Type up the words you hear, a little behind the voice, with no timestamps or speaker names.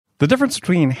The difference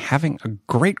between having a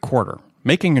great quarter,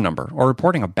 making your number, or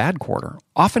reporting a bad quarter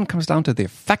often comes down to the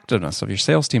effectiveness of your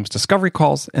sales team's discovery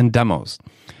calls and demos.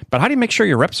 But how do you make sure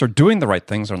your reps are doing the right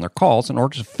things on their calls in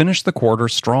order to finish the quarter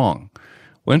strong?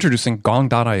 Well, introducing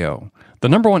Gong.io, the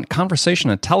 #1 conversation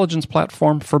intelligence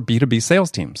platform for B2B sales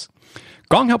teams.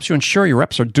 Gong helps you ensure your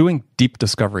reps are doing deep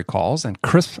discovery calls and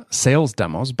crisp sales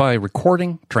demos by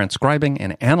recording, transcribing,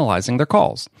 and analyzing their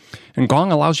calls. And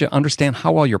Gong allows you to understand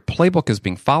how well your playbook is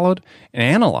being followed and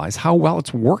analyze how well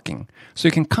it's working so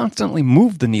you can constantly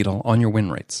move the needle on your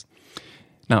win rates.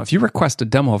 Now, if you request a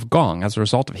demo of Gong as a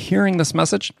result of hearing this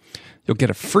message, you'll get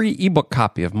a free ebook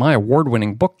copy of my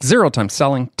award-winning book, Zero Time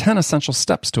Selling, 10 Essential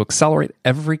Steps to Accelerate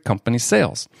Every Company's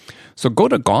Sales. So go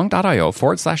to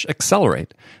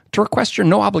gong.io/accelerate to request your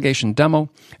no-obligation demo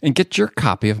and get your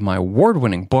copy of my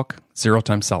award-winning book, Zero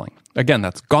Time Selling. Again,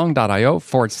 that's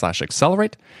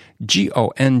gong.io/accelerate,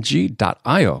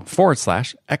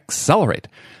 gong.io/accelerate.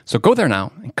 So go there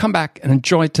now and come back and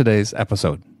enjoy today's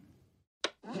episode.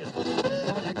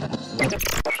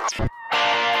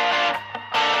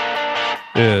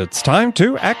 It's time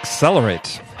to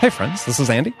accelerate. Hey friends, this is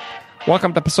Andy.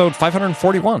 Welcome to episode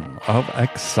 541 of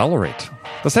Accelerate,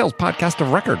 the sales podcast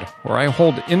of record, where I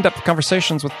hold in-depth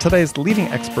conversations with today's leading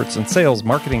experts in sales,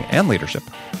 marketing, and leadership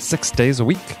 6 days a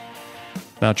week.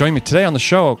 Now, join me today on the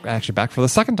show, actually back for the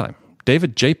second time,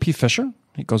 David J.P. Fisher.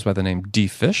 He goes by the name D.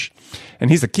 Fish, and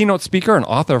he's a keynote speaker and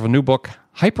author of a new book,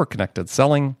 Hyper-Connected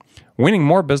Selling, Winning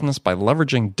More Business by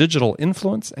Leveraging Digital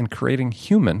Influence and Creating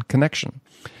Human Connection.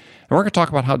 And we're going to talk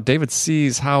about how David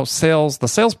sees how the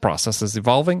sales process is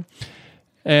evolving.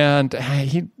 And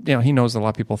he knows a lot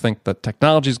of people think that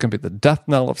technology is going to be the death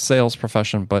knell of sales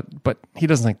profession, but he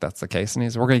doesn't think that's the case. And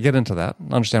we're going to get into that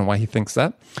and understand why he thinks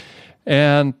that,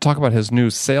 and talk about his new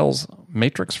sales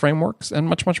matrix frameworks and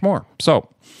much, much more. So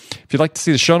if you'd like to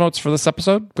see the show notes for this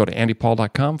episode, go to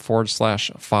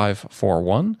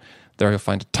andypaul.com/541. There you'll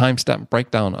find a timestamp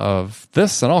breakdown of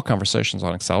this and all conversations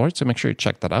on Accelerate, so make sure you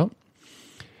check that out.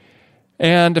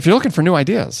 And if you're looking for new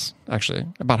ideas, actually,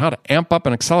 about how to amp up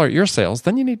and accelerate your sales,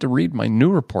 then you need to read my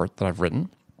new report that I've written.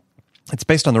 It's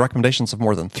based on the recommendations of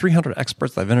more than 300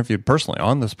 experts that I've interviewed personally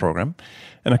on this program,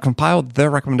 and I compiled their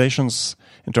recommendations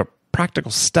into a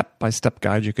practical step-by-step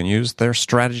guide you can use, their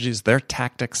strategies, their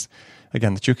tactics,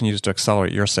 again, that you can use to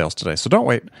accelerate your sales today. So don't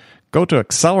wait. Go to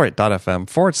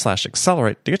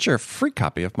accelerate.fm/accelerate to get your free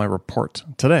copy of my report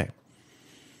today.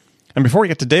 And before we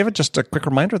get to David, just a quick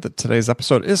reminder that today's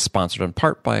episode is sponsored in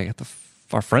part by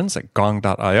our friends at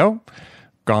Gong.io.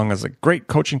 Gong is a great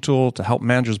coaching tool to help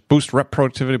managers boost rep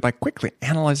productivity by quickly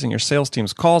analyzing your sales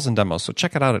team's calls and demos. So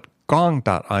check it out at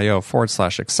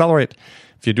gong.io/accelerate.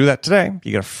 If you do that today,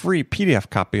 you get a free PDF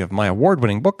copy of my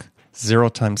award-winning book, Zero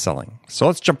Time Selling. So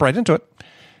let's jump right into it.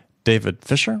 David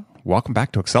Fisher, welcome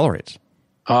back to Accelerate.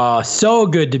 So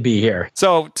good to be here.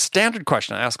 So standard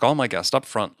question I ask all my guests up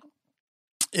front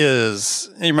is,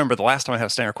 you remember the last time I had a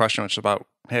standard question, which was about,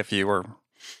 hey, if you were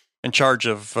in charge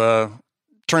of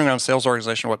turning around a sales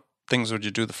organization, what things would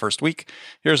you do the first week?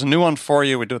 Here's a new one for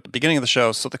you. We do it at the beginning of the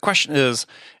show. So the question is,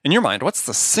 in your mind, what's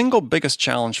the single biggest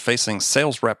challenge facing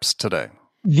sales reps today?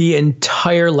 The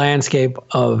entire landscape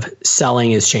of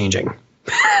selling is changing.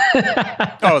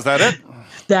 Oh, is that it?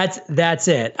 That's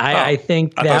it. I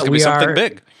think I that thought it was gonna we be something are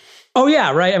big. Oh,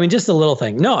 yeah, right. I mean, just a little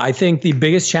thing. No, I think the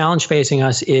biggest challenge facing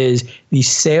us is the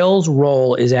sales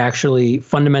role is actually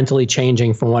fundamentally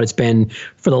changing from what it's been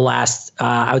for the last,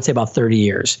 I would say, about 30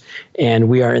 years. And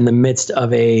we are in the midst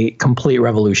of a complete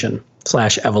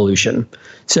revolution/evolution.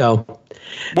 So,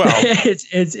 well,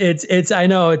 it's I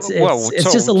know it's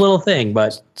just a little thing,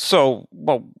 but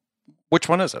which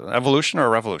one is it? An evolution or a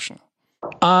revolution?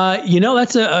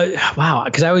 That's wow,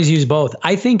 because I always use both.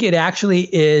 I think it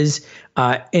actually is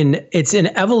it's an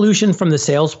evolution from the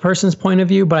salesperson's point of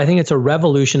view, but I think it's a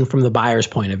revolution from the buyer's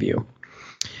point of view.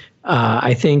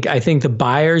 I think the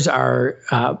buyers are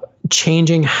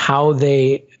changing how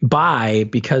they buy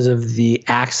because of the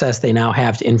access they now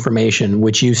have to information,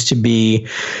 which used to be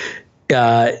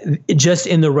just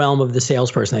in the realm of the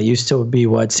salesperson. That used to be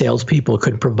what salespeople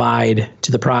could provide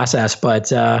to the process.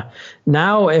 But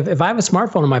now if I have a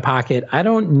smartphone in my pocket, I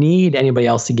don't need anybody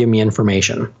else to give me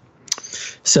information.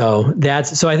 So I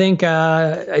think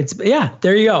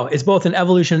there you go. It's both an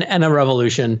evolution and a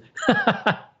revolution.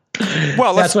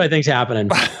 Well, that's what I think's happening.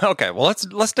 Okay. Well,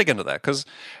 let's dig into that, because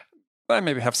I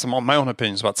maybe have some of my own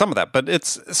opinions about some of that. But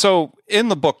it's so in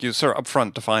the book, you sort of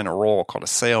upfront define a role called a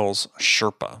sales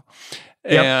Sherpa.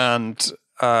 Yep. And,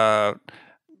 I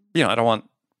don't want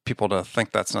people to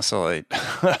think that's necessarily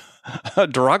a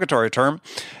derogatory term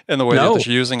in the way No. that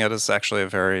you're using it is actually a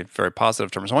very, very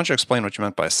positive term. So why don't you explain what you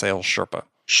meant by sales Sherpa?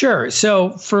 Sure.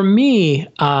 So for me,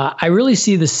 I really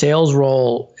see the sales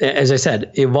role, as I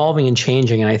said, evolving and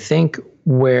changing. And I think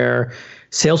where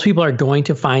salespeople are going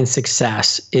to find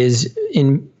success is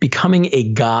in becoming a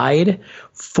guide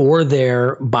for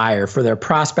their buyer, for their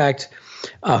prospect,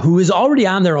 who is already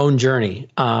on their own journey.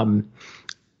 And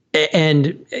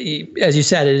as you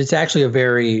said, it's actually a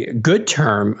very good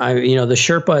term. The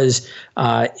Sherpas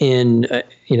in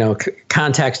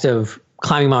context of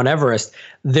climbing Mount Everest,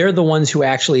 they're the ones who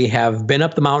actually have been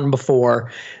up the mountain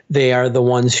before. They are the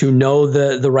ones who know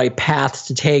the right paths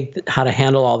to take, how to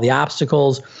handle all the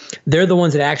obstacles. They're the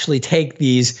ones that actually take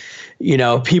these,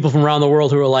 people from around the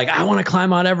world who are like, I want to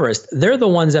climb Mount Everest. They're the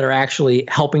ones that are actually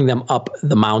helping them up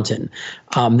the mountain.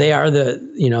 They are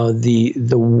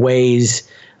the ways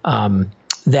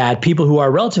that people who are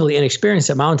relatively inexperienced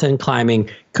at mountain climbing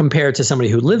compared to somebody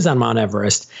who lives on Mount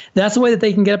Everest, that's the way that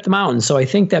they can get up the mountain. So I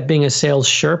think that being a sales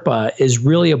Sherpa is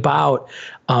really about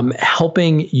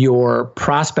helping your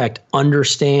prospect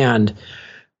understand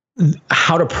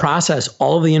how to process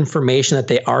all of the information that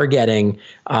they are getting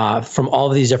from all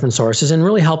of these different sources and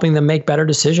really helping them make better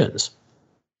decisions.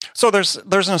 So there's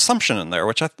an assumption in there,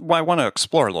 which I want to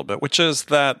explore a little bit, which is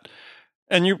that,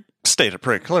 and you state it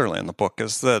pretty clearly in the book,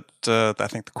 is that I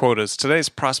think the quote is, today's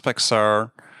prospects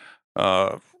are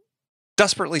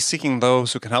desperately seeking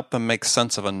those who can help them make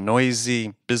sense of a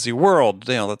noisy, busy world.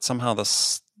 That somehow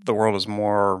the world is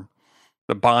more,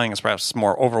 the buying is perhaps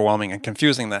more overwhelming and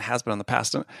confusing than it has been in the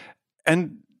past.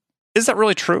 And is that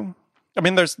really true? I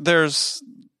mean, there's,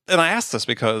 and I ask this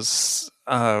because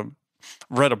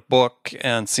read a book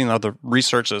and seen other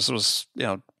research. This was,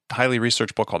 highly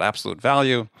researched book called Absolute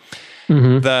Value.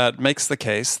 That makes the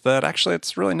case that actually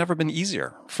it's really never been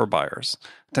easier for buyers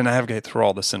to navigate through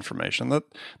all this information. That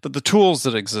the tools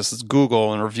that exist, as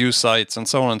Google and review sites and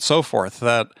so on and so forth,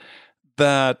 that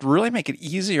really make it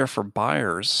easier for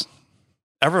buyers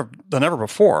than ever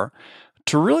before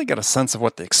to really get a sense of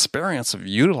what the experience of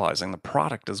utilizing the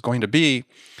product is going to be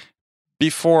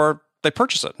before they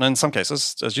purchase it. And in some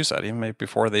cases, as you said, even maybe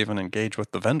before they even engage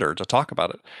with the vendor to talk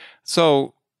about it.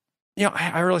 So,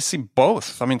 I really see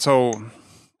both. I mean,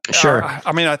 sure.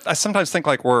 I sometimes think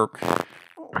like we're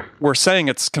saying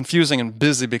it's confusing and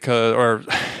busy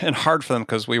and hard for them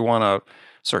because we want to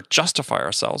sort of justify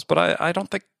ourselves. But I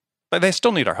don't think they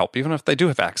still need our help, even if they do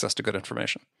have access to good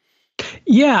information.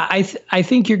 Yeah, I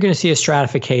think you're going to see a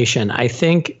stratification. I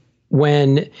think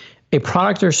when a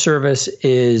product or service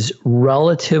is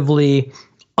relatively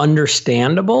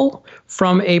understandable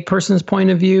from a person's point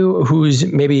of view who's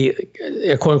maybe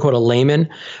a quote unquote a layman,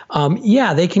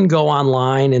 they can go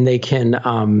online and they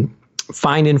can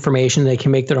find information, they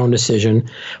can make their own decision.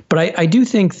 But I do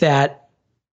think that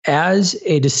as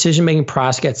a decision-making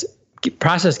process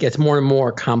gets more and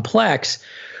more complex,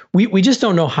 we just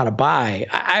don't know how to buy.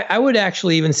 I would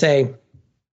actually even say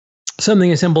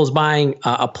something as simple as buying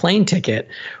a plane ticket,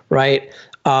 right?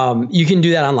 You can do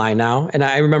that online now. And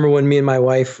I remember when me and my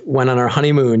wife went on our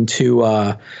honeymoon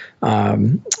to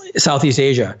Southeast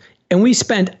Asia, and we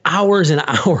spent hours and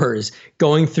hours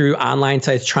going through online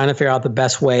sites trying to figure out the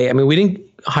best way. I mean, we didn't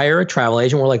hire a travel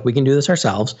agent. We're like, we can do this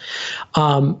ourselves.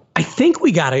 I think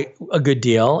we got a good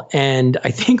deal, and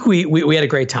I think we had a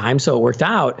great time, so it worked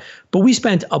out. But we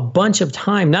spent a bunch of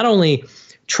time not only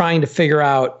trying to figure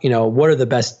out, what are the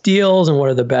best deals and what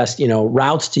are the best,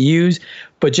 routes to use,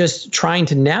 but just trying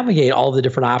to navigate all the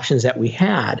different options that we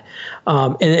had.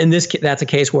 And that's a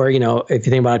case where, if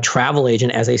you think about a travel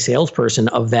agent as a salesperson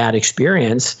of that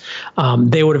experience,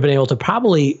 they would have been able to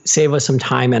probably save us some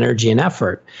time, energy, and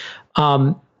effort.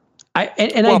 I don't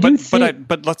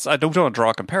want to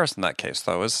draw a comparison in that case,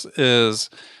 though, is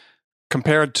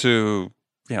compared to,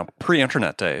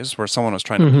 pre-internet days where someone was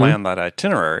trying to plan that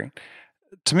itinerary.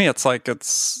 To me, it's like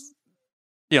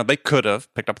they could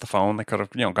have picked up the phone, they could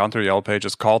have, gone through Yellow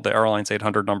Pages, called the airline's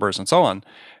 800 numbers and so on.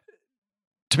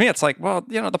 To me, it's like, well,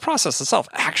 the process itself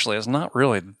actually is not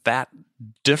really that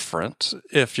different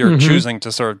if you're choosing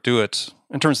to sort of do it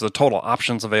in terms of the total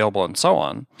options available and so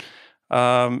on.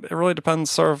 It really depends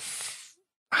sort of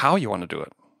how you want to do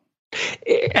it.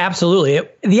 Absolutely.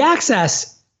 The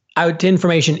access out to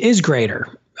information is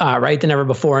greater. Right, than ever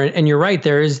before. And you're right,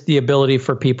 there is the ability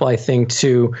for people, I think,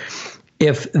 to,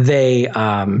 if they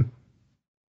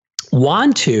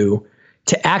want to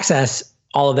access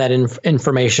all of that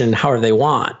information however they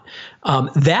want.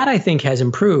 That, I think, has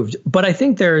improved. But I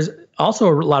think there's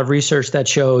also a lot of research that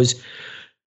shows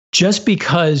just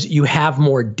because you have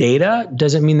more data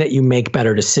doesn't mean that you make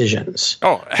better decisions.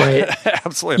 Oh, right?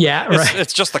 Absolutely. Yeah, right.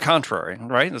 It's just the contrary,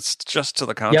 right? It's just to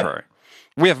the contrary.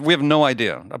 Yep. We have no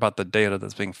idea about the data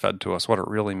that's being fed to us, what it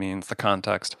really means, the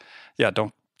context. Yeah,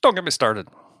 don't get me started.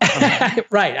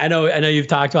 Right. I know you've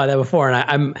talked about that before,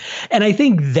 and I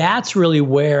think that's really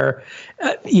where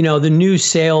the new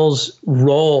sales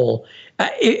role.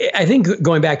 I think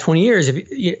going back 20 years,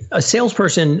 if a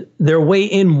salesperson, their way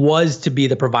in was to be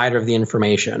the provider of the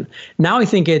information. Now I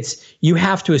think you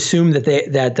have to assume that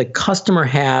the customer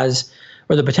has,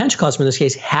 or the potential customer in this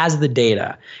case, has the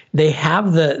data. They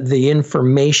have the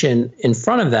information in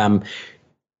front of them.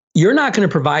 You're not going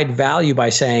to provide value by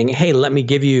saying, hey, let me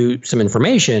give you some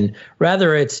information.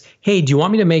 Rather, it's, hey, do you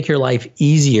want me to make your life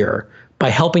easier by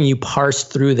helping you parse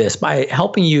through this, by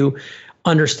helping you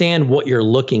understand what you're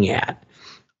looking at?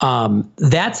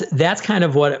 That's kind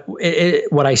of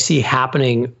what I see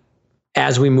happening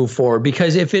as we move forward.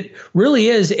 Because if it really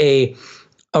is a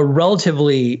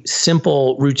relatively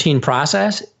simple routine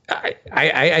process,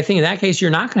 I think in that case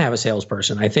you're not going to have a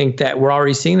salesperson. I think that we're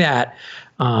already seeing that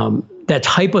that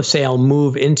type of sale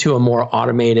move into a more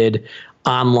automated,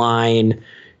 online,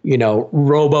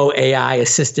 robo AI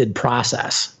assisted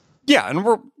process. Yeah, and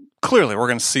we're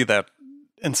going to see that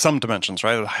in some dimensions,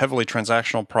 right? Heavily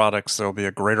transactional products, there'll be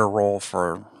a greater role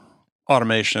for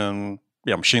automation,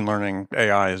 machine learning,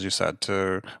 AI, as you said,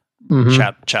 to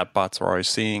chat bots we're always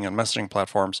seeing and messaging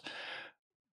platforms.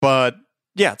 But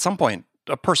yeah, at some point,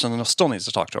 a person still needs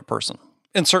to talk to a person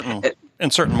in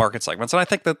certain market segments. And I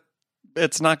think that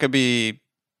it's not going to be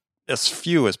as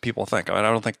few as people think. I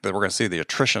don't think that we're going to see the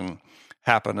attrition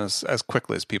happen as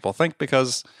quickly as people think,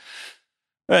 because,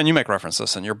 and you make reference to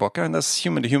this in your book, and this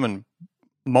human-to-human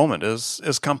moment is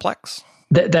complex.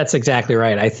 That's exactly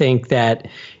right. I think that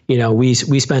we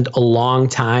spent a long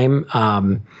time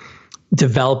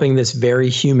developing this very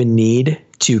human need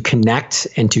to connect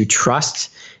and to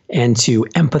trust and to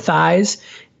empathize,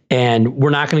 and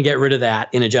we're not going to get rid of that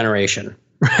in a generation,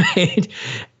 right?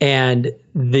 And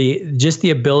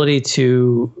the ability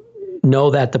to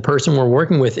know that the person we're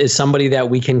working with is somebody that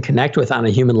we can connect with on a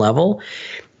human level.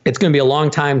 It's going to be a long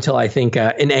time till I think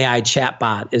an AI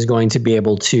chatbot is going to be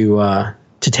able to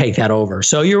take that over.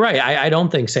 So you're right. I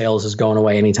don't think sales is going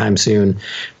away anytime soon,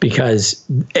 because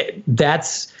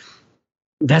that's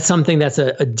something that's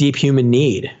a deep human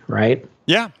need, right?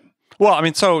 Yeah. Well, I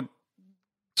mean, so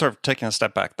sort of taking a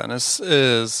step back then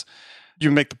is you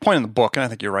make the point in the book, and I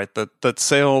think you're right, that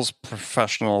sales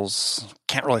professionals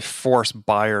can't really force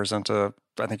buyers into,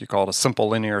 I think you call it a simple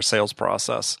linear sales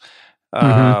process.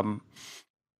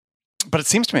 But it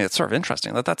seems to me it's sort of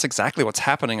interesting that that's exactly what's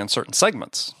happening in certain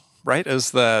segments, right?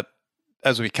 Is that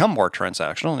as we become more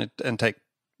transactional and take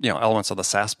elements of the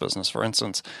SaaS business, for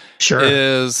instance,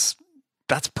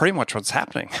 that's pretty much what's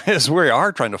happening. Is we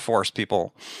are trying to force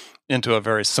people into a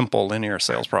very simple linear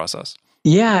sales process.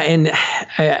 Yeah, and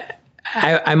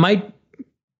I might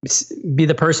be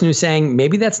the person who's saying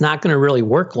maybe that's not going to really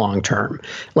work long term.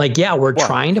 Like, yeah, we're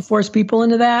trying to force people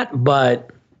into that, but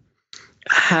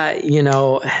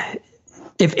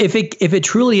if it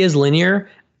truly is linear,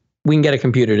 we can get a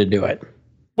computer to do it.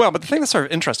 Well, but the thing that's sort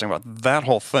of interesting about that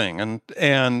whole thing,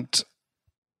 and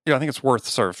I think it's worth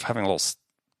sort of having a little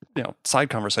side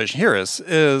conversation here is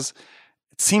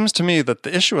it seems to me that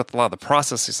the issue with a lot of the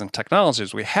processes and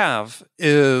technologies we have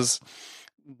is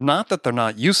not that they're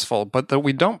not useful, but that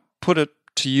we don't put it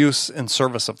to use in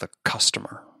service of the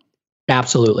customer.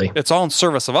 Absolutely. It's all in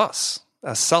service of us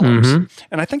as sellers.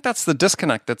 And I think that's the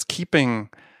disconnect that's keeping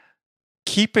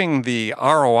the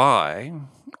ROI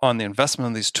on the investment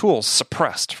in these tools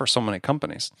suppressed for so many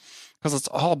companies, because it's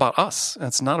all about us. And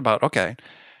it's not about, okay,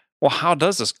 well, how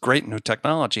does this great new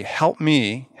technology help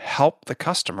the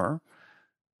customer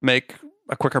make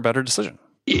a quicker, better decision?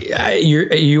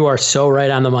 You are so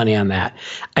right on the money on that.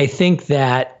 I think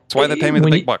that's why they pay me the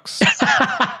big bucks.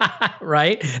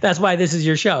 Right? That's why this is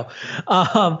your show.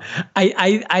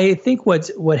 I think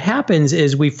what happens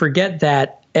is we forget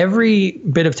that every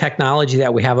bit of technology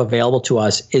that we have available to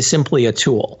us is simply a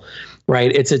tool,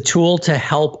 right? It's a tool to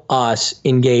help us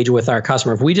engage with our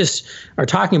customer. If we just are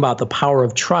talking about the power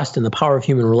of trust and the power of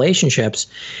human relationships,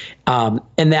 and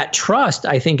that trust,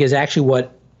 I think, is actually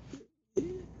what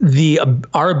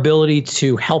our ability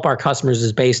to help our customers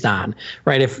is based on,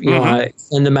 right? If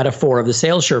in the metaphor of the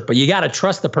sales shirt, but you got to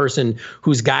trust the person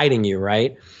who's guiding you,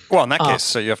 right? Well, in that case,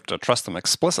 so you have to trust them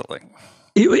explicitly.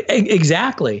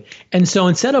 Exactly. And so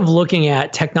instead of looking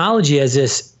at technology as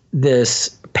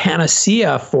this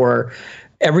panacea for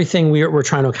everything we're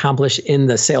trying to accomplish in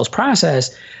the sales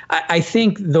process, I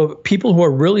think the people who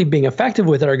are really being effective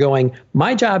with it are going,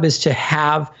 my job is to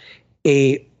have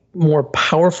a more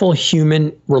powerful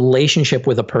human relationship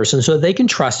with a person so they can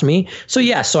trust me. So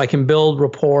yes, so I can build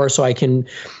rapport, so I can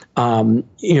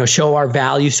show our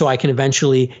value, so I can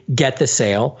eventually get the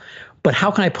sale. But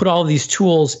how can I put all of these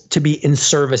tools to be in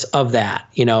service of that?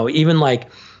 Even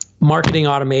like marketing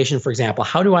automation, for example.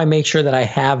 How do I make sure that I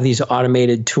have these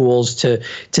automated tools to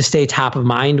stay top of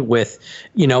mind with,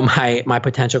 my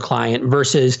potential client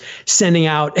versus sending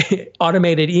out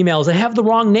automated emails that have the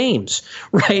wrong names,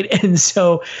 right? And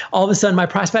so all of a sudden my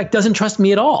prospect doesn't trust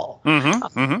me at all.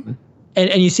 And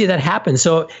you see that happen.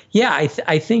 So yeah,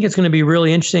 I think it's going to be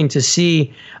really interesting to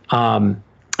see.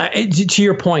 To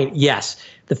your point, yes,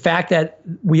 the fact that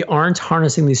we aren't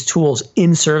harnessing these tools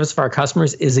in service of our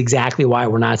customers is exactly why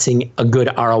we're not seeing a good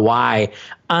ROI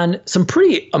on some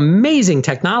pretty amazing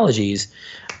technologies.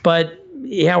 But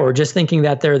yeah, we're just thinking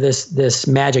that they're this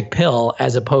magic pill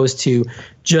as opposed to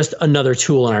just another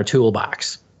tool in our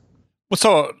toolbox. Well,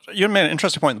 so you made an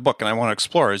interesting point in the book, and I want to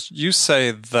explore, is you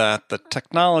say that the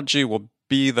technology will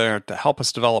be there to help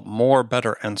us develop more,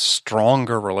 better, and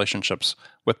stronger relationships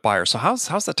with buyers. So how's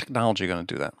the technology going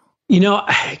to do that?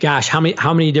 Gosh, how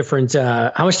many different,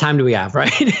 how much time do we have,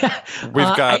 right? We've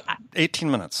got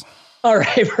 18 minutes. All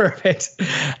right, perfect.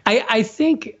 I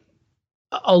think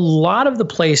a lot of the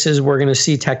places we're going to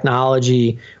see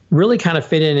technology really kind of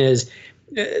fit in is,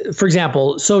 for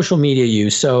example, social media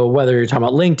use. So whether you're talking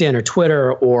about LinkedIn or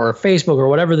Twitter or Facebook or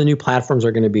whatever the new platforms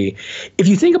are going to be, if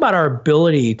you think about our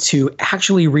ability to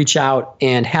actually reach out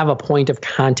and have a point of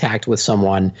contact with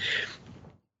someone,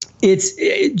 it's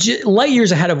light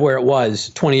years ahead of where it was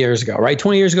 20 years ago, right?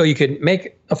 20 years ago, you could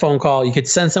make a phone call, you could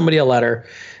send somebody a letter,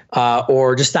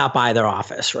 or just stop by their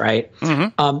office, right?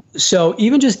 So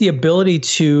even just the ability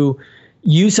to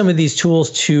use some of these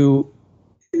tools to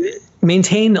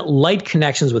maintain light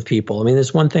connections with people. I mean,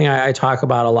 there's one thing I talk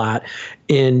about a lot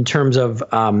in terms of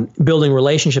building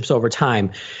relationships over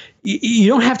time. You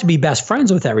don't have to be best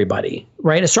friends with everybody,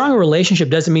 right? A stronger relationship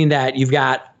doesn't mean that you've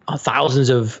got thousands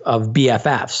of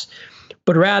BFFs,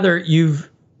 but rather you've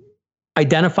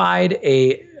identified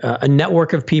a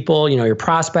network of people, your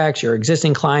prospects, your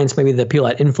existing clients, maybe the people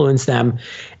that influence them,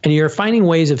 and you're finding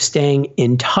ways of staying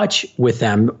in touch with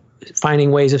them,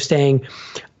 finding ways of staying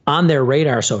on their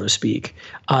radar, so to speak.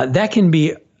 That can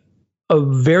be a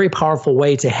very powerful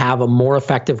way to have a more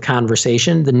effective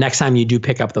conversation the next time you do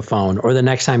pick up the phone or the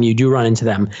next time you do run into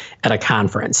them at a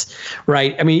conference,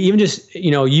 right? I mean, even just,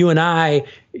 you and I,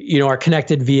 are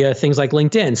connected via things like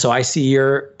LinkedIn. So I see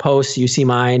your posts, you see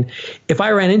mine. If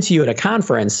I ran into you at a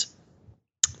conference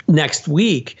next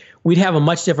week, we'd have a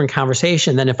much different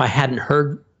conversation than if I hadn't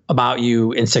heard about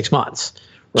you in 6 months,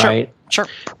 right? Sure.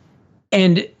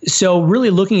 And so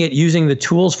really looking at using the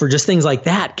tools for just things like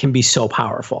that can be so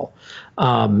powerful.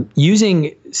 Using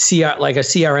like a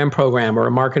CRM program or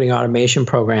a marketing automation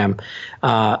program,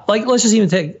 like let's just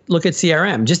even look at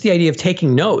CRM, just the idea of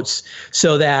taking notes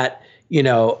so that,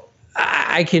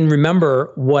 I can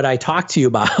remember what I talked to you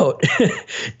about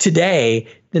today,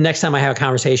 the next time I have a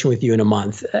conversation with you in a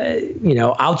month.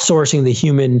 Outsourcing the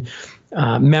human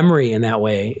memory in that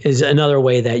way is another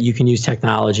way that you can use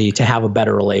technology to have a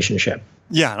better relationship.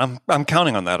 Yeah, I'm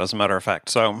counting on that, as a matter of fact.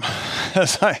 So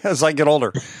as I get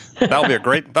older, that'll be a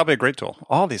great tool.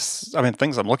 All these,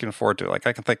 things I'm looking forward to. Like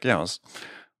I can think,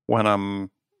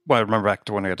 I remember back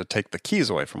to when I had to take the keys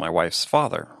away from my wife's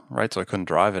father, right? So I couldn't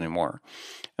drive anymore,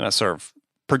 and I sort of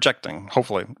projecting,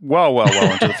 hopefully, well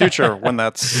into the future when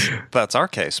that's our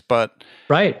case. But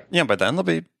right, yeah, by then there'll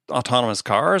be autonomous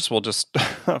cars. We'll just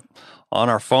on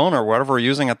our phone or whatever we're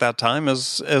using at that time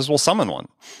is we'll summon one.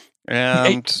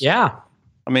 And yeah,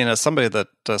 as somebody that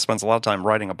spends a lot of time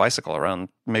riding a bicycle around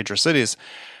major cities,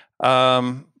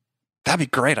 that'd be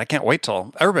great. I can't wait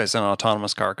till everybody's in an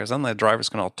autonomous car, because then the drivers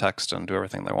can all text and do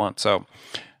everything they want. So,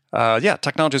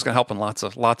 technology is going to help in lots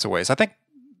of ways. I think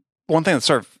one thing that's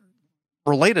sort of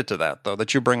related to that, though,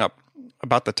 that you bring up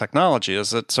about the technology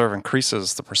is it sort of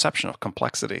increases the perception of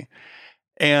complexity.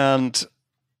 And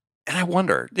I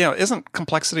wonder, isn't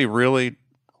complexity really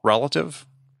relative?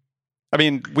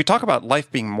 We talk about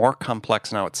life being more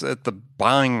complex now. The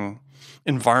buying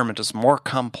environment is more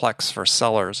complex for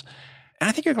sellers. And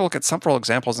I think you can look at several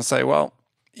examples and say, well,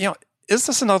 is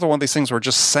this another one of these things we're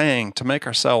just saying to make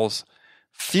ourselves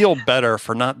feel better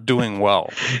for not doing well.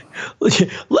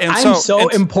 I'm so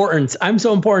important.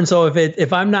 So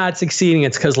if I'm not succeeding,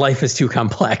 it's because life is too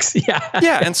complex. Yeah.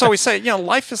 Yeah. And so we say,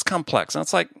 life is complex. And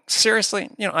it's like, seriously,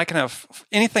 I can have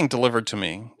anything delivered to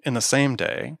me in the same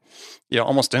day.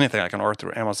 Almost anything I can order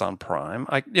through Amazon Prime.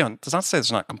 Does not say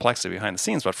there's not complexity behind the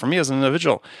scenes, but for me as an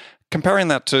individual, comparing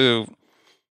that to,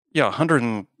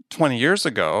 120 years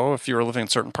ago, if you were living in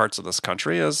certain parts of this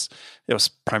country, as it was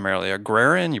primarily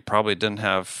agrarian, you probably didn't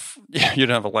have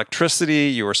electricity.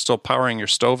 You were still powering your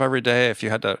stove every day. If you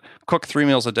had to cook 3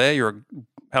 meals a day,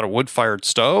 had a wood-fired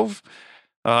stove.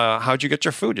 How'd you get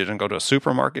your food? You didn't go to a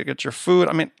supermarket to get your food.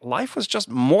 I mean, life was just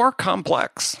more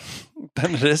complex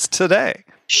than it is today.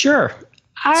 Sure.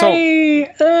 Okay.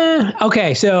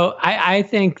 So I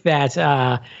think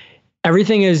that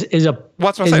everything is neither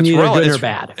good nor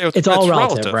bad. It's all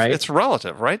relative, right? It's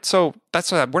relative, right? So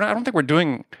that's I don't think we're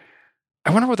doing.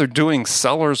 I wonder whether they're doing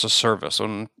sellers a service,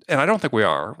 and I don't think we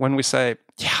are when we say,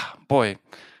 "Yeah, boy,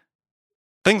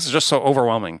 things are just so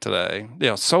overwhelming today.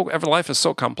 Life is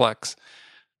so complex."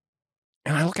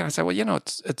 And I look at it and say, "Well,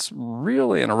 it's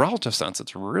really, in a relative sense,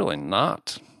 it's really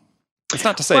not." It's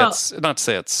not to say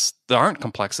there aren't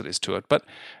complexities to it, but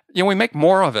we make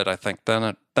more of it, I think, than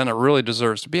it really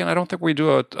deserves to be, and I don't think we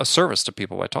do a service to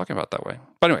people by talking about it that way.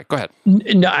 But anyway, go ahead.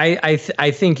 No,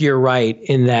 I think you're right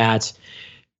in that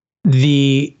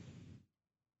the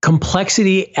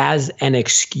complexity as an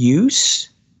excuse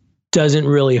doesn't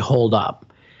really hold up.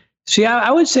 See,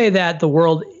 I would say that the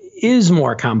world is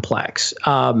more complex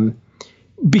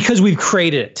because we've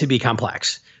created it to be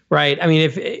complex. Right. I mean,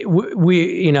 if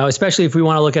we, especially if we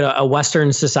want to look at a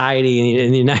Western society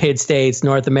in the United States,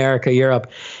 North America, Europe,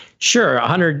 sure,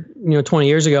 120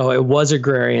 years ago, it was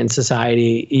agrarian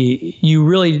society. You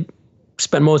really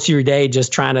spend most of your day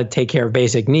just trying to take care of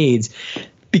basic needs.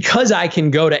 Because I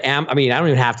can go to I don't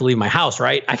even have to leave my house,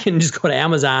 right? I can just go to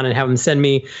Amazon and have them send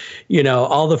me,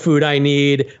 all the food I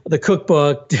need, the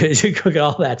cookbook to cook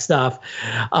all that stuff.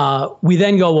 We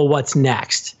then go, well, what's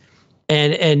next?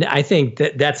 And I think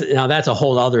that's a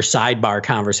whole other sidebar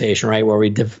conversation, right? Where we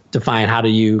define how do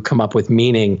you come up with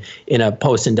meaning in a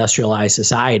post-industrialized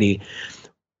society.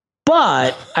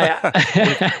 But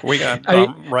we got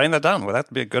writing that down. Well,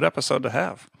 that'd be a good episode to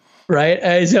have.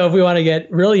 Right. So if we want to get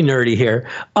really nerdy here,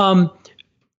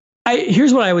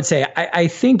 here's what I would say. I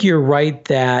think you're right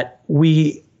that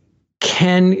we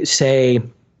can say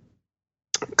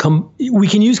we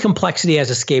can use complexity as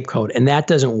a scapegoat, and that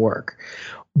doesn't work.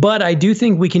 But I do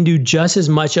think we can do just as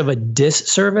much of a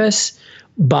disservice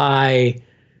by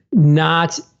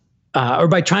not or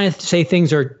by trying to say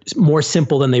things are more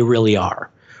simple than they really are,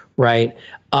 right?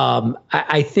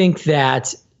 I think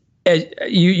that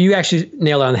you actually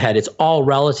nailed it on the head. It's all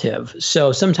relative.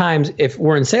 So sometimes if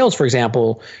we're in sales, for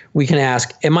example, we can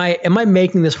ask, am I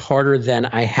making this harder than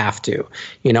I have to?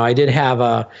 I did have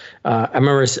I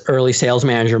remember this early sales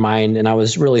manager of mine, and I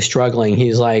was really struggling.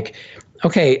 He's like,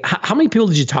 okay, how many people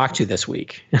did you talk to this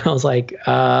week? And I was like,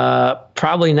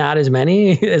 probably not as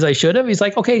many as I should have. He's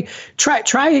like, okay,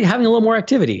 try having a little more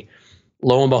activity.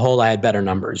 Lo and behold, I had better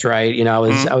numbers, right? I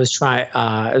was trying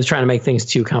to make things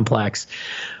too complex.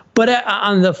 But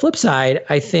on the flip side,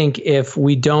 I think if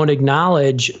we don't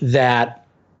acknowledge that,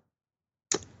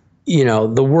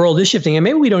 the world is shifting, and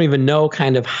maybe we don't even know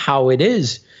kind of how it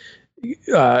is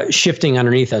shifting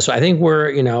underneath us. So I think we're,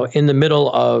 in the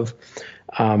middle of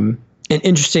an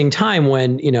interesting time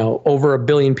when, over 1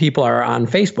 billion people are on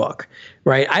Facebook,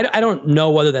 right? I don't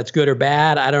know whether that's good or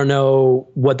bad. I don't know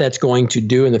what that's going to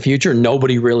do in the future.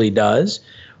 Nobody really does.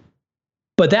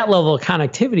 But that level of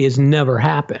connectivity has never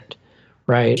happened,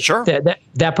 right? Sure.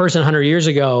 That person 100 years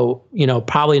ago,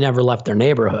 probably never left their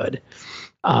neighborhood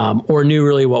or knew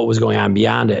really what was going on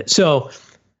beyond it. So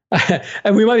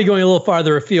and we might be going a little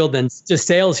farther afield than just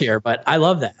sales here, but I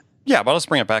love that. Yeah, but let's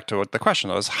bring it back to the question,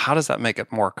 though, is how does that make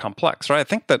it more complex, right? I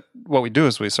think that what we do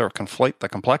is we sort of conflate the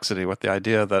complexity with the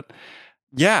idea that,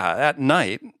 at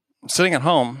night, sitting at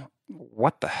home,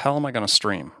 what the hell am I going to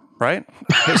stream, right?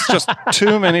 There's just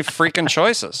too many freaking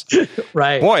choices.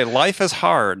 Right. Boy, life is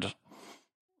hard,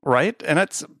 right? And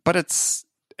it's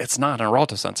not in a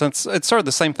relative sense. And it's sort of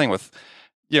the same thing with,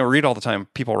 read all the time,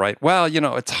 people write, well,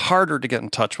 it's harder to get in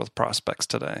touch with prospects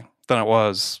today than it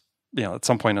was at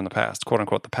some point in the past, quote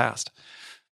unquote, the past.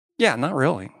 Yeah, not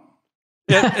really.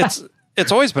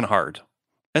 It's always been hard.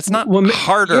 It's not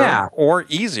harder or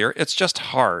easier. It's just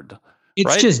hard.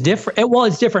 It's just different. Well,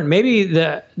 it's different. Maybe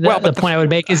the point I would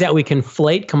make is that we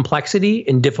conflate complexity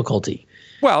and difficulty.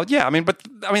 Well, yeah.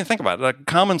 Think about it. A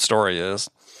common story is,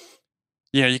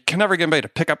 you can never get anybody to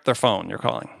pick up their phone you're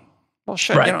calling. Well,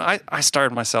 shit. Right. I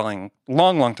started my selling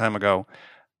long time ago.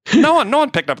 No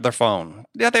one picked up their phone.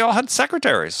 Yeah, they all had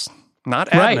secretaries, not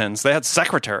admins. Right. They had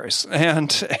secretaries. And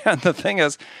the thing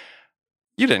is,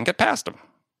 you didn't get past them.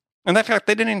 And in fact,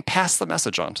 they didn't even pass the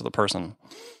message on to the person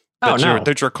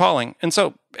that you're calling.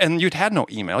 And you'd had no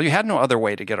email. You had no other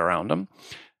way to get around them.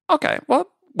 Okay, well,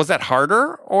 was that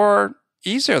harder or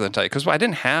easier than today? Because I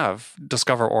didn't have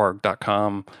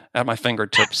discoverorg.com at my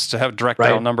fingertips to have direct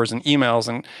dial numbers and emails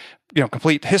and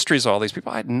complete histories of all these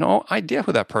people. I had no idea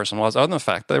who that person was, other than the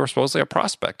fact that they were supposedly a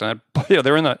prospect. And they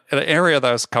were in an area that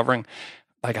I was covering.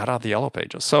 I got out of the yellow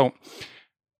pages. So,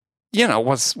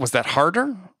 was that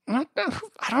harder? I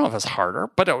don't know if it's harder,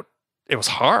 but it was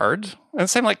hard. And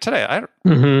same like today.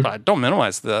 I don't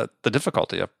minimize the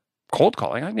difficulty of cold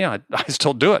calling. I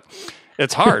still do it.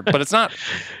 It's hard, but it's not.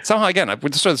 Somehow, again, we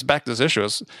just sort of back to this issue.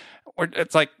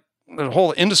 It's like the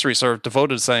whole industry sort of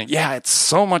devoted to saying, yeah, it's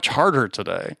so much harder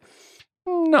today.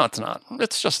 No, it's not.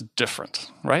 It's just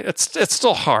different, right? It's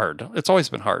still hard. It's always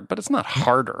been hard, but it's not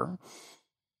harder.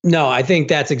 No, I think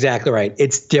that's exactly right.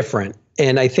 It's different.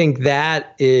 And I think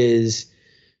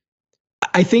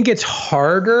it's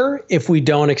harder if we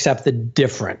don't accept the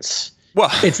difference. Well,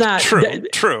 it's not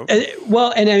true.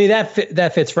 Well, and I mean,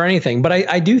 that fits for anything. But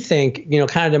I do think,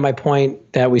 kind of to my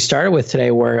point that we started with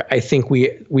today, where I think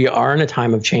we are in a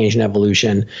time of change and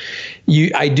evolution.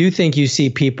 I do think you see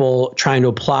people trying to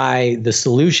apply the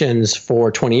solutions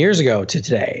for 20 years ago to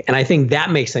today. And I think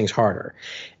that makes things harder.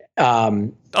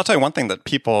 I'll tell you one thing that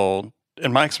people,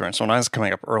 in my experience, when I was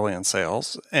coming up early in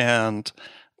sales and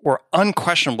were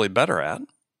unquestionably better at,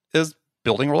 is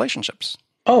building relationships.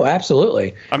 Oh,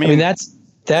 absolutely. I mean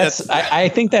that's I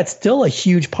think that's still a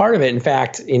huge part of it. In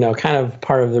fact, kind of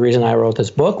part of the reason I wrote this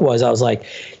book was I was like,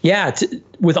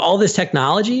 with all this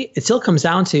technology, it still comes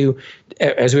down to,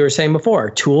 as we were saying before,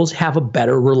 tools have a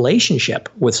better relationship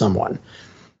with someone,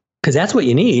 because that's what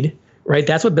you need, right?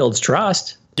 That's what builds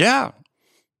trust. Yeah.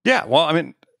 Yeah. Well, I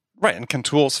mean, right. And can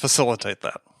tools facilitate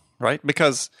that, right?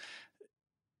 Because,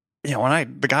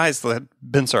 when the guys that had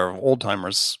been sort of old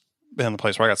timers in the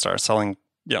place where I got started selling,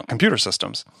 computer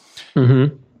systems,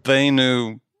 they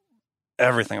knew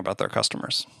everything about their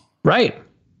customers. Right.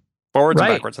 Forwards and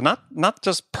backwards. And not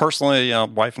just personally,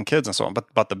 wife and kids and so on, but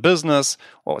about the business,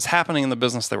 what was happening in the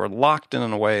business. They were locked in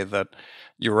a way that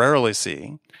you rarely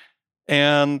see.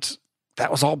 And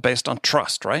that was all based on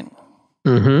trust, right?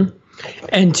 Mm-hmm.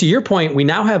 And to your point, we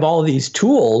now have all these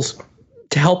tools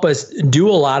to help us do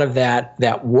a lot of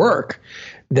that work,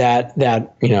 that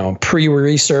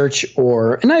pre-research,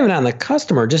 or not even on the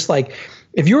customer, just like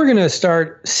if you were going to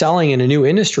start selling in a new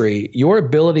industry, your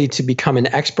ability to become an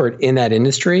expert in that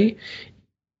industry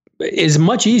is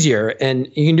much easier,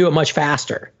 and you can do it much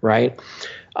faster, right?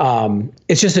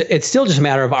 It's still just a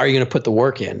matter of, are you going to put the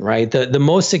work in, right? The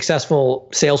most successful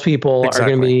salespeople are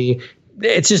going to be.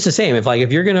 It's just the same.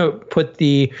 If you're going to put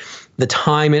the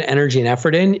time and energy and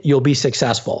effort in, you'll be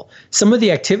successful. Some of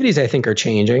the activities I think are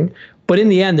changing, but in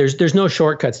the end, there's no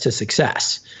shortcuts to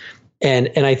success.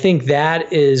 And I think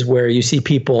that is where you see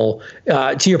people,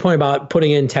 to your point about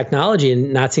putting in technology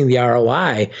and not seeing the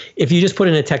ROI. If you just put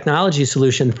in a technology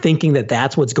solution thinking that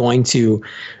that's what's going to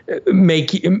make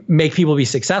people be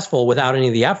successful without any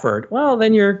of the effort, well,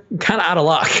 then you're kind of out of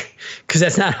luck, because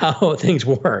that's not how things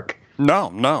work.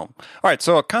 No. All right.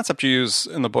 So a concept you use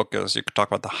in the book is you could talk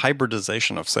about the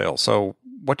hybridization of sales. So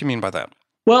what do you mean by that?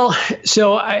 Well,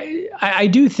 so I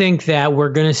do think that we're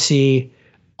going to see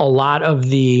a lot of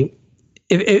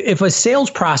if a sales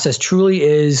process truly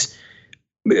is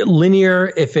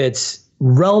linear, if it's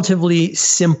relatively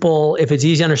simple, if it's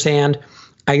easy to understand,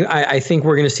 I think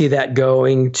we're going to see that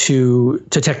going to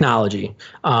technology.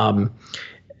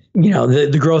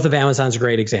 The growth of Amazon is a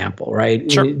great example, right?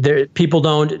 Sure. People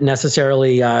don't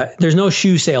necessarily, there's no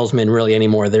shoe salesman really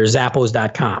anymore. There's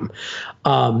Zappos.com.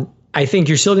 I think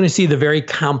you're still going to see the very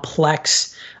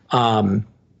complex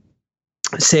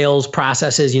sales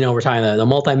processes. We're talking the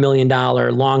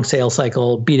multi-million-dollar long sales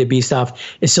cycle, B2B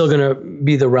stuff is still going to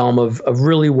be the realm of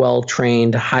really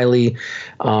well-trained, highly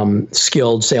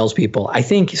skilled salespeople. I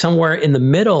think somewhere in the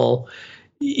middle,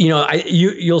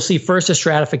 you'll see first a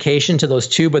stratification to those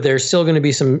two, but there's still going to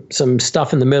be some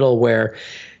stuff in the middle where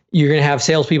you're going to have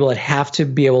salespeople that have to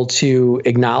be able to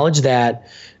acknowledge that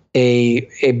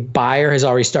a buyer has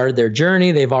already started their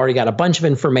journey. They've already got a bunch of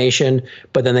information,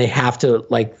 but then they have to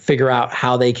figure out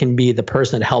how they can be the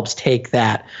person that helps take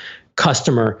that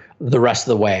customer the rest of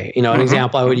the way. An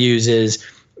example I would use is,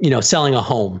 selling a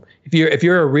home. If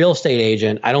you're a real estate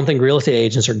agent, I don't think real estate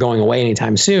agents are going away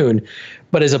anytime soon.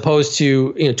 But as opposed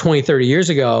to 20, 30 years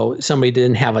ago, somebody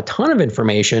didn't have a ton of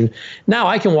information. Now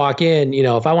I can walk in,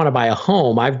 if I want to buy a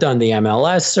home, I've done the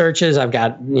MLS searches, I've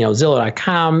got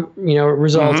Zillow.com,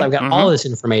 results, I've got all this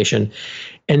information.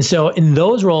 And so in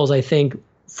those roles, I think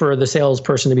for the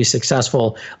salesperson to be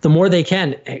successful, the more they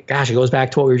can, gosh, it goes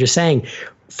back to what we were just saying,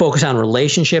 focus on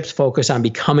relationships, focus on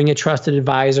becoming a trusted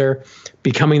advisor,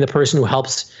 becoming the person who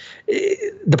helps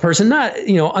the person not,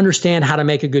 understand how to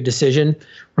make a good decision,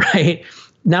 right?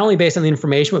 Not only based on the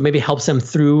information, but maybe helps them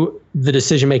through the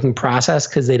decision-making process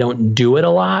because they don't do it a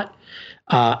lot.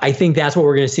 I think that's what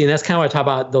we're going to see. And that's kind of what I talk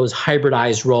about, those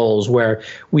hybridized roles where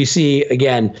we see,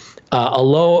 again,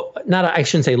 I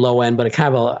shouldn't say low end, but a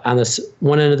kind of on this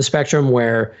one end of the spectrum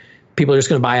where people are just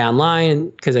going to buy online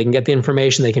because they can get the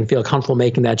information, they can feel comfortable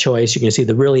making that choice. You can see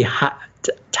the really hot,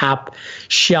 top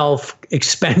shelf,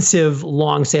 expensive,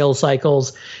 long sales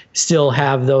cycles still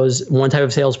have those one type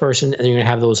of salesperson, and you're going to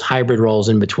have those hybrid roles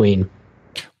in between.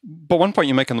 But one point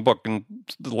you make in the book, and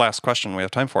the last question we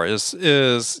have time for, is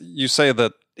you say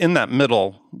that in that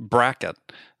middle bracket,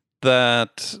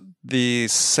 that the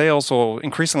sales will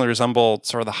increasingly resemble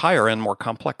sort of the higher end, more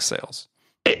complex sales.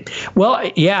 Well,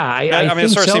 yeah, I mean, it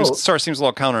sort of seems a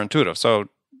little counterintuitive. So,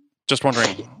 just wondering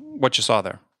what you saw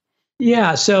there.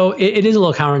 Yeah, so it is a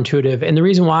little counterintuitive, and the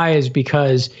reason why is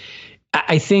because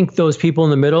I think those people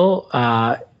in the middle,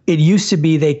 it used to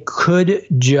be they could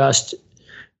just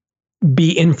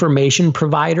be information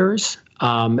providers.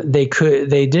 They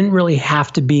didn't really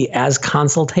have to be as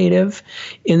consultative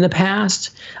in the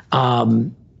past.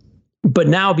 But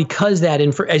now, because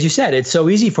as you said, it's so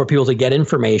easy for people to get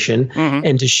information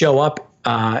and to show up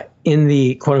in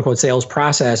the quote unquote sales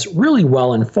process really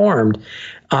well informed.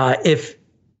 If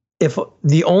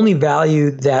the only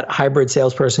value that hybrid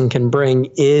salesperson can bring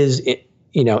is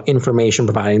information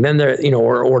providing, then they're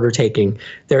or order taking,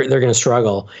 they're going to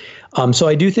struggle. So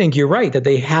I do think you're right that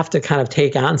they have to kind of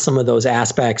take on some of those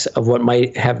aspects of what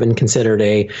might have been considered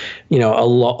a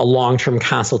long-term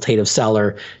consultative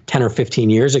seller 10 or 15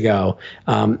 years ago.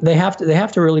 They have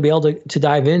to really be able to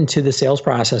dive into the sales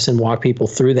process and walk people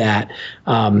through that,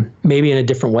 maybe in a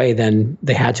different way than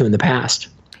they had to in the past.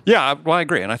 Yeah, well, I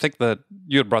agree, and I think that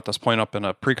you had brought this point up in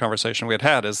a pre-conversation we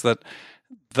had is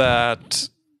that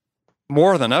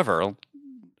more than ever, and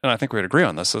I think we'd agree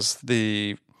on this, is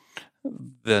the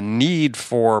need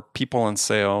for people in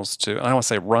sales to, I don't want to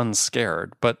say run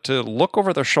scared, but to look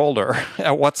over their shoulder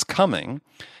at what's coming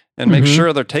and make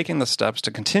sure they're taking the steps to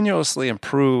continuously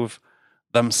improve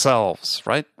themselves,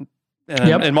 right?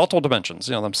 And in multiple dimensions,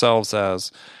 themselves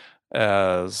as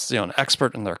an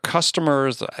expert in their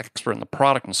customers, an expert in the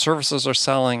product and services they're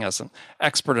selling, as an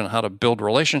expert in how to build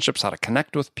relationships, how to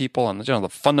connect with people, and the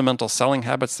fundamental selling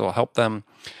habits that will help them,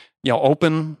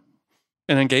 open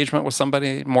an engagement with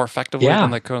somebody more effectively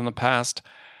than they could in the past.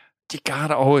 You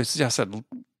gotta always, it's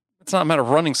not a matter of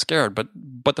running scared, but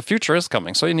the future is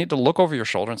coming. So you need to look over your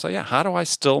shoulder and say, how do I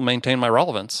still maintain my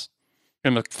relevance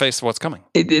in the face of what's coming?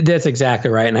 That's exactly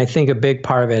right. And I think a big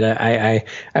part of it, I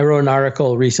wrote an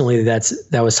article recently that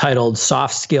was titled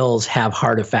 "Soft Skills Have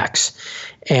Hard Effects."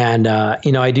 And,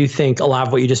 I do think a lot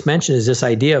of what you just mentioned is this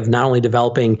idea of not only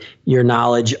developing your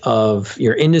knowledge of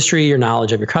your industry, your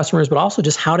knowledge of your customers, but also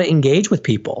just how to engage with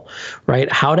people,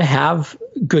 right? How to have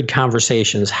good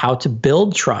conversations, how to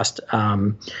build trust.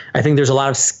 I think there's a lot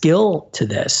of skill to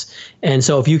this. And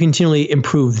so if you continually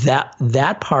improve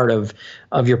that part of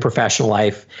your professional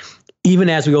life, even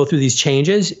as we go through these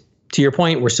changes, to your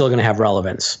point, we're still going to have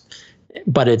relevance.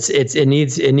 But it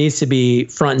needs to be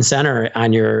front and center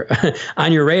on your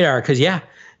on your radar, because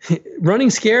running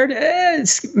scared,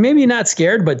 maybe not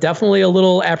scared, but definitely a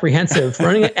little apprehensive.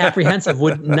 Running apprehensive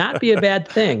would not be a bad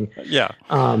thing. Yeah.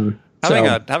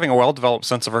 Having a well-developed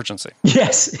sense of urgency.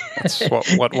 Yes. That's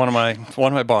what one of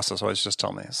my bosses always just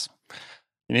tell me is,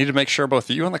 you need to make sure both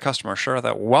you and the customer share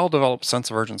that well-developed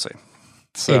sense of urgency.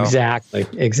 So, Exactly.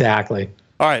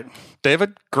 All right,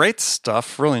 David, great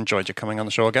stuff. Really enjoyed you coming on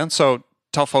the show again. So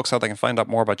tell folks how they can find out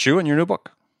more about you and your new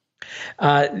book.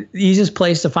 The easiest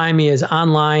place to find me is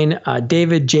online,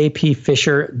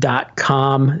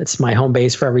 davidjpfisher.com. It's my home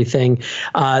base for everything.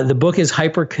 The book is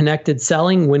Hyper-Connected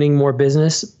Selling, Winning More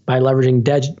Business by Leveraging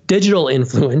Digital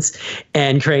Influence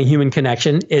and Creating Human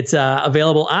Connection. It's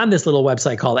available on this little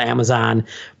website called Amazon,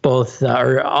 both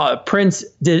print,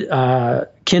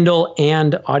 Kindle,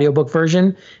 and audiobook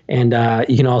version. And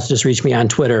you can also just reach me on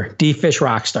Twitter,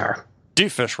 dfishrockstar.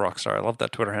 dfishrockstar. I love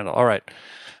that Twitter handle. All right.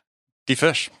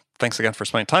 dfish. Thanks again for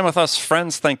spending time with us.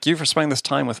 Friends, thank you for spending this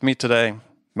time with me today.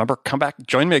 Remember, come back,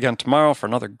 join me again tomorrow for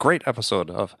another great episode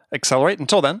of Accelerate.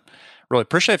 Until then, really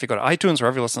appreciate if you go to iTunes,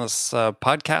 wherever you listen to this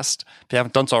podcast. If you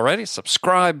haven't done so already,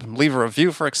 subscribe, leave a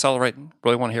review for Accelerate.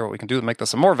 Really want to hear what we can do to make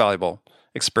this a more valuable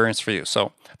experience for you.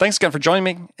 So thanks again for joining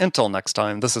me. Until next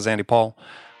time, this is Andy Paul.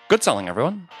 Good selling,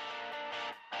 everyone.